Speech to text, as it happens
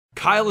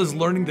Kyle is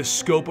learning the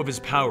scope of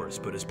his powers,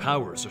 but his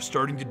powers are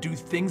starting to do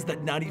things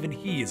that not even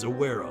he is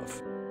aware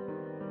of.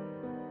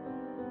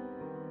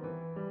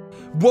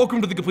 Welcome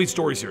to the Complete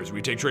Story Series, where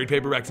we take trade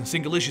paperbacks and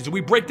single issues and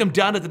we break them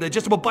down into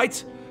digestible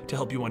bites to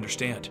help you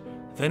understand.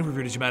 Then we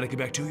read it dramatically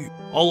back to you.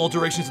 All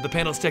alterations of the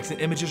panels, text,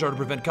 and images are to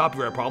prevent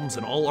copyright problems,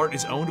 and all art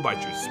is owned by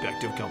its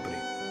respective company.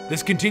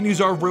 This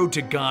continues our road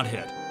to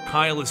Godhead.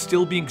 Kyle is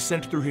still being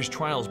sent through his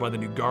trials by the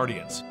new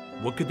Guardians.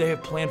 What could they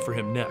have planned for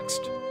him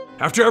next?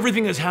 After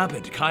everything has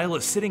happened, Kyle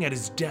is sitting at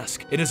his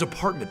desk in his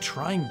apartment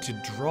trying to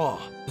draw.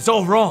 It's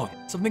all wrong.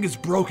 Something is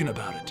broken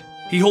about it.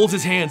 He holds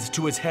his hands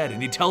to his head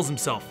and he tells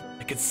himself,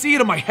 I can see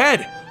it in my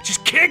head. I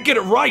just can't get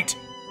it right.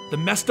 The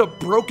messed up,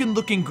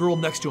 broken-looking girl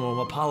next to him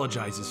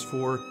apologizes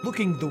for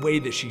looking the way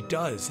that she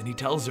does, and he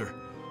tells her,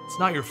 it's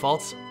not your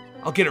fault.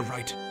 I'll get it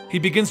right. He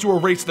begins to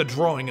erase the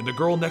drawing, and the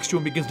girl next to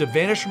him begins to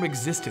vanish from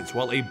existence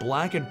while a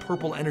black and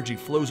purple energy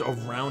flows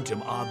around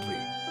him oddly.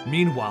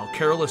 Meanwhile,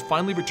 Carol has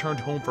finally returned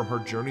home from her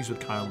journeys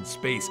with Kyle in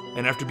space,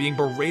 and after being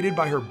berated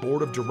by her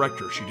board of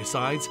directors, she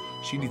decides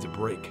she needs a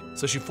break.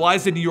 So she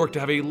flies to New York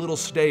to have a little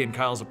stay in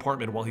Kyle's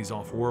apartment while he's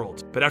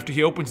off-world. But after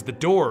he opens the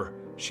door,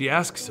 she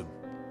asks him,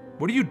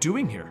 what are you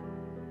doing here?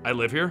 I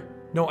live here?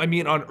 No, I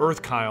mean on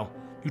Earth, Kyle.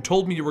 You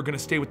told me you were gonna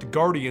stay with the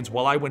Guardians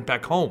while I went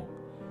back home.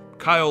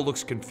 Kyle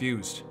looks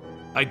confused.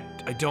 I'm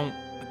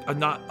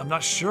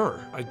not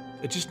sure. I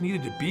just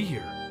needed to be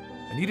here.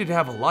 I needed to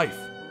have a life.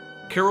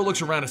 Carol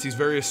looks around and sees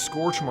various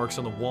scorch marks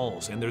on the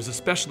walls, and there's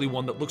especially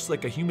one that looks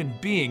like a human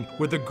being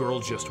where the girl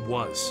just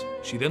was.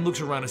 She then looks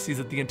around and sees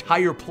that the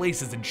entire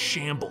place is in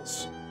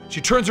shambles.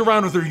 She turns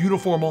around with her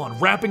uniform on,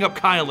 wrapping up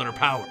Kyle in her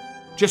power.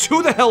 Just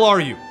who the hell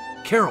are you?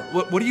 Carol,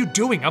 what are you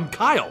doing? I'm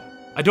Kyle.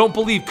 I don't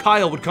believe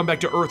Kyle would come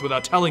back to Earth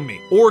without telling me,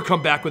 or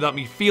come back without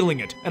me feeling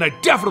it, and I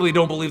definitely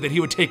don't believe that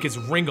he would take his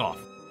ring off.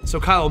 So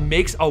Kyle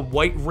makes a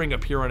white ring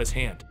appear on his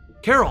hand.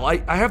 Carol, I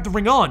have the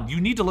ring on. You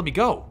need to let me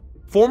go.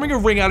 Forming a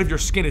ring out of your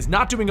skin is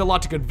not doing a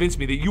lot to convince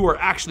me that you are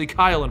actually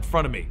Kyle in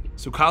front of me.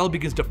 So Kyle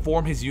begins to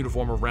form his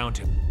uniform around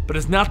him. But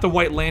it's not the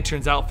White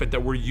Lantern's outfit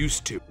that we're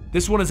used to.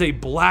 This one is a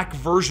black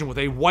version with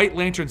a White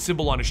Lantern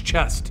symbol on his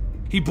chest.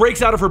 He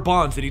breaks out of her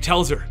bonds and he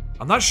tells her,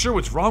 I'm not sure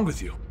what's wrong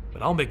with you,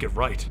 but I'll make it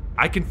right.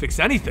 I can fix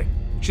anything.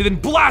 She then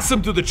blasts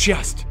him through the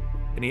chest,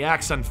 and he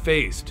acts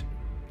unfazed.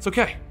 It's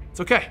okay.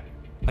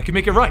 I can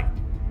make it right.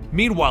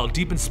 Meanwhile,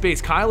 deep in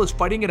space, Kyle is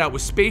fighting it out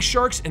with space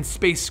sharks and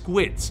space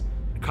squids.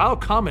 And Kyle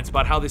comments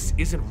about how this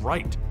isn't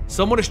right.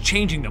 Someone is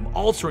changing them,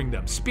 altering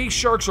them. Space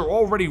sharks are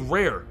already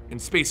rare,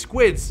 and space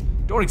squids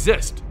don't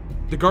exist.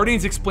 The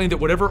Guardians explain that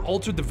whatever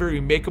altered the very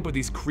makeup of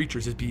these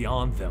creatures is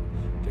beyond them.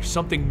 There's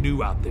something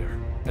new out there.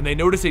 And they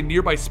notice a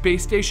nearby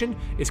space station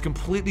is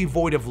completely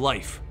void of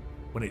life,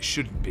 when it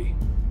shouldn't be.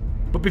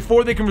 But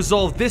before they can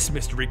resolve this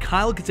mystery,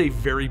 Kyle gets a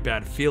very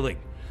bad feeling.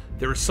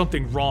 There is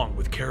something wrong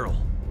with Carol.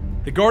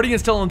 The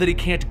Guardians tell him that he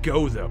can't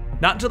go though,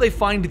 not until they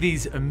find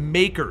these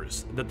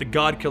makers that the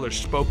God Killer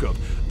spoke of,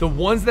 the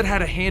ones that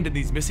had a hand in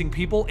these missing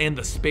people and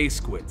the space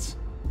squids.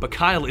 But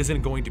Kyle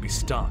isn't going to be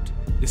stopped.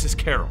 This is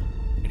Carol,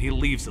 and he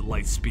leaves at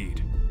light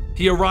speed.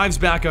 He arrives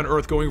back on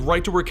Earth going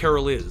right to where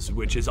Carol is,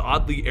 which is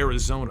oddly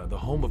Arizona, the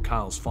home of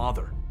Kyle's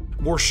father.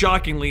 More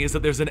shockingly is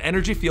that there's an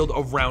energy field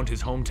around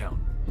his hometown.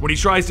 When he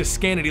tries to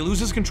scan it, he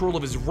loses control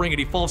of his ring and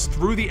he falls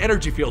through the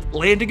energy field,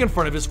 landing in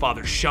front of his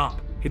father's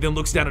shop. He then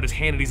looks down at his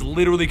hand and he's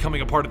literally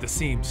coming apart at the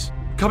seams.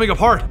 Coming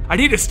apart! I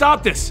need to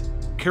stop this!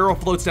 Carol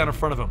floats down in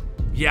front of him.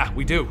 Yeah,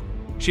 we do.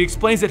 She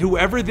explains that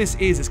whoever this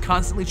is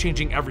constantly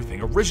changing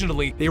everything.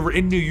 Originally, they were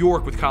in New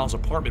York with Kyle's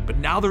apartment, but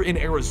now they're in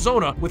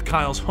Arizona with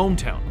Kyle's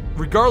hometown.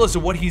 Regardless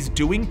of what he's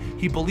doing,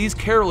 he believes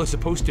Carol is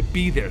supposed to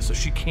be there, so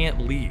she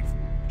can't leave.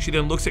 She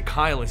then looks at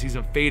Kyle and sees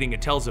him fading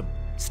and tells him,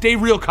 stay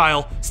real,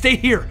 Kyle. Stay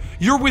here.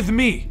 You're with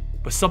me.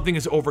 But something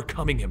is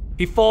overcoming him.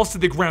 He falls to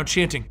the ground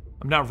chanting,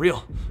 I'm not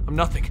real. I'm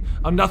nothing.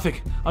 I'm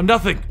nothing. I'm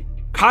nothing.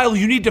 Kyle,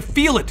 you need to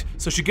feel it.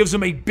 So she gives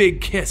him a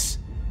big kiss,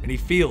 and he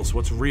feels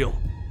what's real.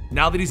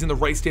 Now that he's in the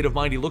right state of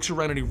mind, he looks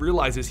around and he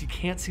realizes he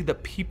can't see the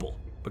people.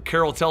 But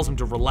Carol tells him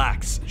to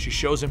relax. She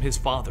shows him his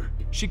father.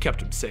 She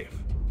kept him safe.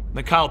 And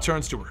then Kyle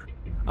turns to her.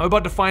 I'm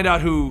about to find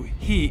out who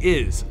he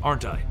is,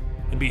 aren't I?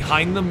 And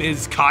behind them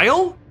is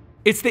Kyle?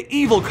 It's the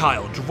evil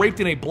Kyle,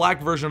 draped in a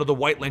black version of the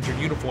White Lantern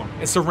uniform,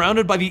 and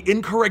surrounded by the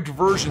incorrect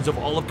versions of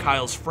all of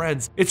Kyle's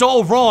friends. It's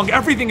all wrong,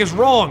 everything is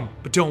wrong!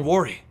 But don't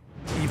worry,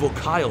 evil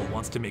Kyle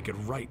wants to make it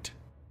right.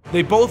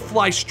 They both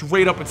fly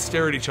straight up and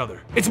stare at each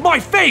other. It's my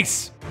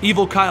face!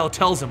 Evil Kyle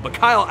tells him, but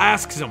Kyle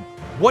asks him,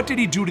 what did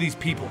he do to these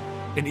people?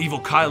 And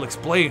evil Kyle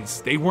explains,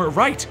 they weren't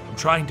right, I'm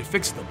trying to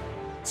fix them.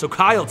 So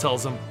Kyle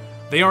tells him,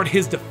 they aren't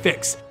his to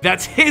fix,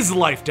 that's his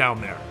life down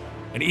there.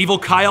 And evil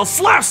Kyle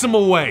slaps him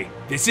away.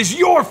 This is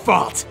your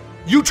fault.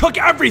 You took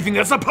everything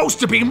that's supposed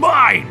to be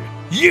mine.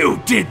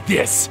 You did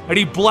this. And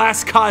he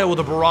blasts Kyle with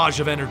a barrage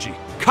of energy.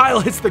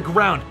 Kyle hits the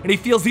ground and he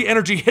feels the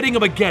energy hitting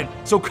him again.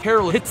 So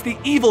Carol hits the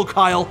evil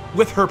Kyle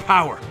with her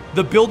power.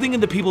 The building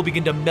and the people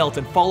begin to melt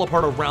and fall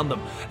apart around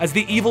them as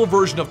the evil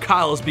version of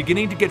Kyle is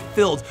beginning to get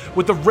filled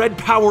with the red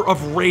power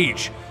of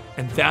rage.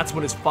 And that's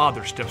when his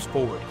father steps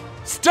forward.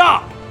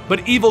 Stop!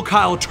 But evil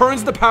Kyle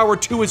turns the power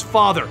to his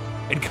father,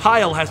 and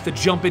Kyle has to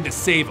jump in to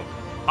save him.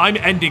 I'm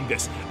ending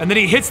this. And then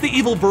he hits the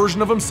evil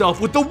version of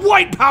himself with the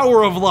white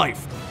power of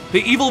life.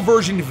 The evil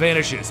version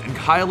vanishes, and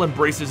Kyle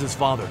embraces his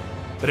father.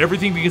 But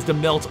everything begins to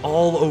melt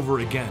all over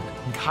again,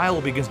 and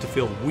Kyle begins to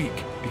feel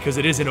weak because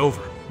it isn't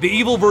over. The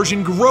evil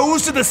version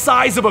grows to the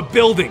size of a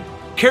building.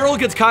 Carol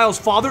gets Kyle's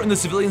father and the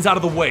civilians out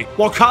of the way,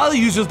 while Kyle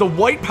uses the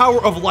white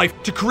power of life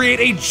to create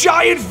a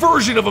giant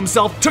version of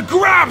himself to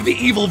grab the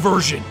evil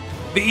version.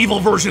 The evil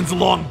version's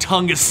long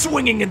tongue is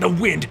swinging in the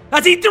wind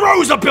as he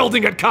throws a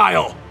building at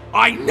Kyle.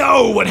 I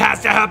know what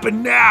has to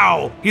happen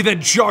now! He then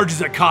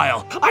charges at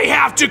Kyle. I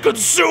have to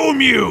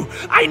consume you!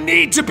 I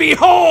need to be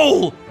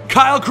whole!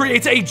 Kyle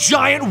creates a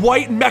giant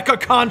white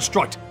mecha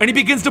construct, and he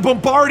begins to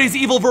bombard his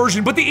evil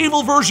version, but the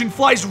evil version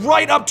flies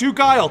right up to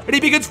Kyle, and he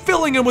begins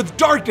filling him with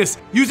darkness,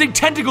 using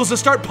tentacles to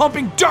start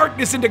pumping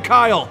darkness into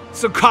Kyle.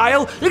 So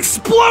Kyle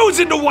explodes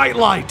into white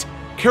light!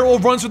 Carol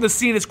runs from the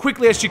scene as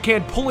quickly as she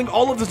can, pulling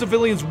all of the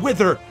civilians with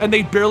her, and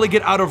they barely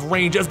get out of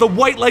range as the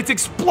white light's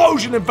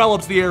explosion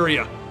envelops the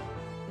area.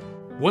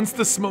 Once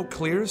the smoke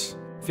clears,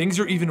 things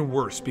are even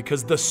worse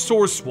because the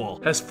source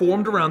wall has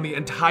formed around the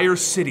entire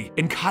city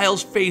and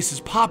Kyle's face is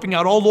popping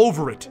out all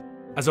over it.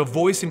 As a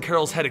voice in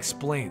Carol's head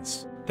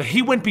explains that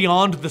he went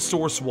beyond the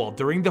source wall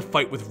during the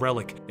fight with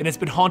Relic and it's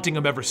been haunting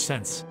him ever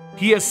since.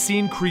 He has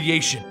seen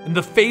creation in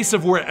the face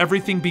of where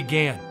everything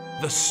began,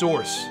 the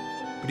source,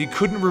 but he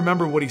couldn't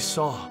remember what he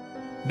saw.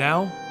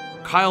 Now,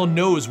 Kyle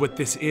knows what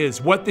this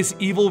is, what this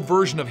evil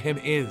version of him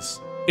is.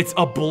 It's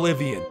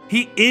oblivion.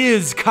 He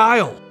is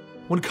Kyle.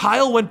 When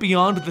Kyle went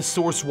beyond the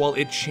source wall,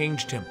 it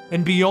changed him.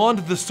 And beyond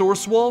the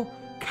source wall,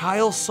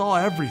 Kyle saw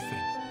everything.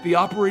 The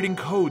operating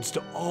codes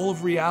to all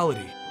of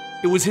reality.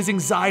 It was his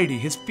anxiety,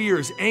 his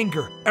fears,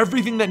 anger,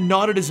 everything that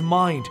gnawed at his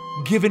mind,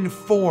 given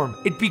form.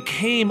 It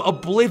became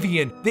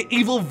oblivion, the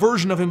evil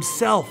version of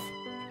himself.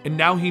 And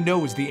now he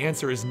knows the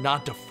answer is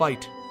not to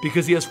fight,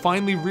 because he has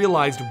finally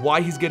realized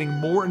why he's getting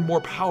more and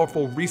more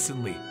powerful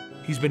recently.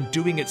 He's been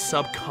doing it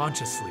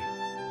subconsciously.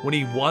 When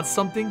he wants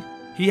something,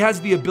 he has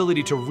the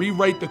ability to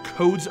rewrite the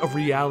codes of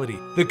reality,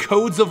 the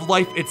codes of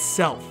life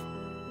itself.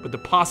 But the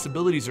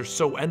possibilities are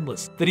so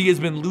endless that he has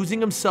been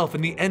losing himself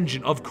in the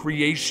engine of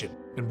creation.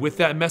 And with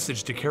that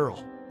message to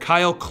Carol,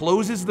 Kyle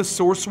closes the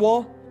source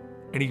wall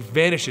and he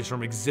vanishes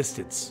from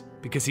existence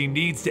because he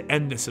needs to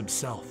end this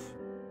himself.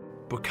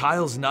 But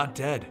Kyle's not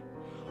dead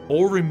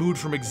or removed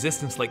from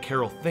existence like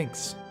Carol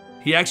thinks.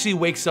 He actually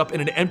wakes up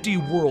in an empty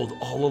world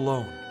all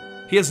alone.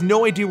 He has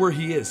no idea where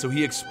he is, so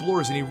he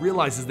explores and he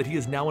realizes that he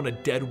is now in a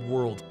dead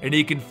world, and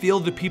he can feel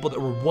the people that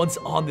were once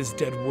on this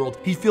dead world.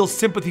 He feels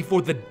sympathy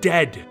for the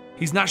dead.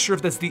 He's not sure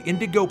if that's the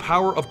indigo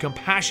power of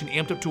compassion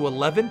amped up to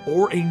 11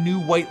 or a new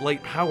white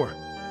light power.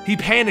 He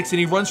panics and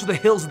he runs for the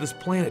hills of this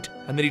planet,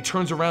 and then he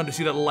turns around to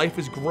see that life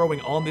is growing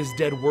on this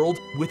dead world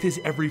with his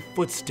every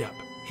footstep.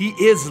 He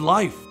is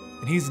life,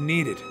 and he's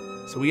needed,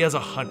 so he has a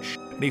hunch,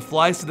 and he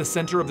flies to the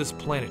center of this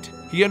planet.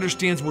 He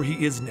understands where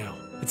he is now.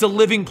 It's a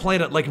living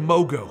planet like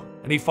Mogo,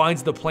 and he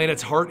finds the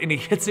planet's heart and he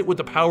hits it with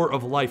the power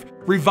of life,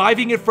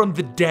 reviving it from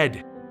the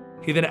dead.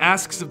 He then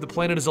asks if the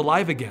planet is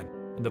alive again,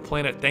 and the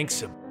planet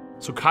thanks him.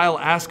 So Kyle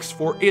asks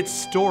for its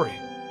story.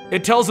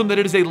 It tells him that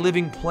it is a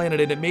living planet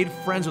and it made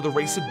friends with a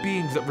race of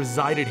beings that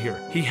resided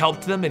here. He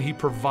helped them and he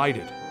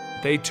provided.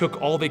 They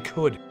took all they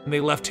could and they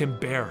left him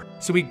bare.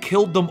 So he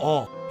killed them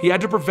all. He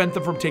had to prevent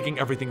them from taking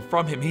everything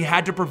from him. He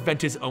had to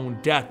prevent his own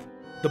death.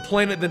 The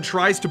planet then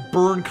tries to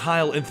burn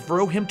Kyle and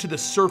throw him to the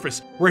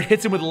surface where it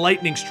hits him with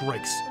lightning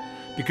strikes,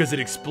 because it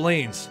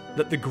explains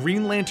that the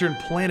Green Lantern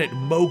planet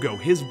Mogo,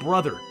 his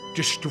brother,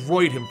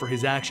 destroyed him for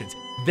his actions.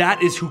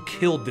 That is who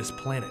killed this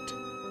planet.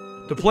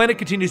 The planet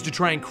continues to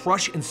try and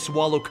crush and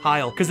swallow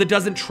Kyle because it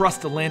doesn't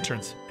trust the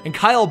lanterns, and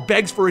Kyle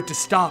begs for it to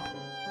stop.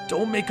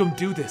 Don't make him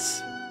do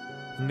this.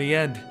 In the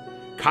end,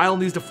 Kyle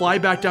needs to fly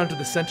back down to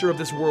the center of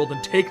this world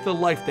and take the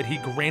life that he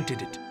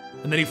granted it.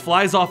 And then he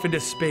flies off into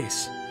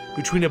space,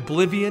 between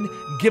oblivion,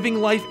 giving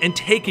life, and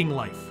taking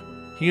life.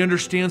 He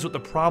understands what the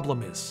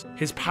problem is.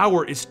 His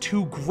power is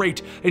too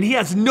great, and he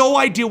has no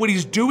idea what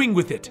he's doing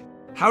with it.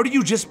 How do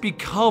you just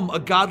become a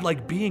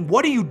godlike being?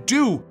 What do you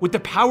do with the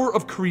power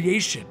of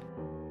creation?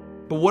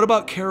 But what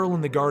about Carol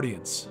and the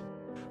Guardians?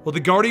 Well, the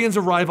Guardians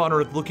arrive on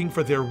Earth looking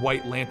for their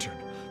White Lantern.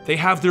 They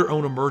have their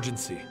own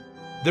emergency.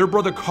 Their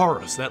brother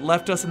Karos, that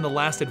left us in the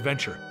last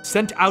adventure,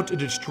 sent out a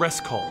distress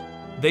call.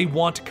 They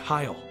want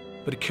Kyle.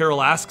 But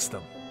Carol asks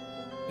them,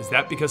 is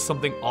that because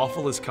something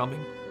awful is coming?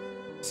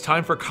 It's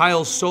time for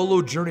Kyle's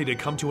solo journey to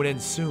come to an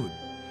end soon,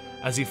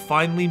 as he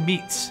finally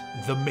meets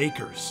the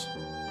Makers.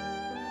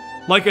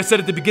 Like I said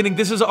at the beginning,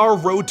 this is our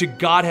road to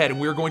Godhead, and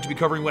we're going to be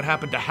covering what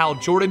happened to Hal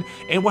Jordan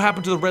and what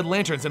happened to the Red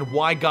Lanterns and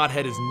why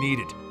Godhead is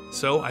needed.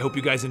 So I hope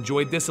you guys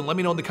enjoyed this, and let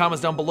me know in the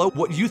comments down below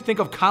what you think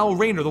of Kyle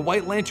Rayner, the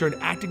White Lantern,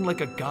 acting like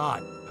a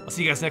god. I'll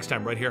see you guys next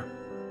time right here.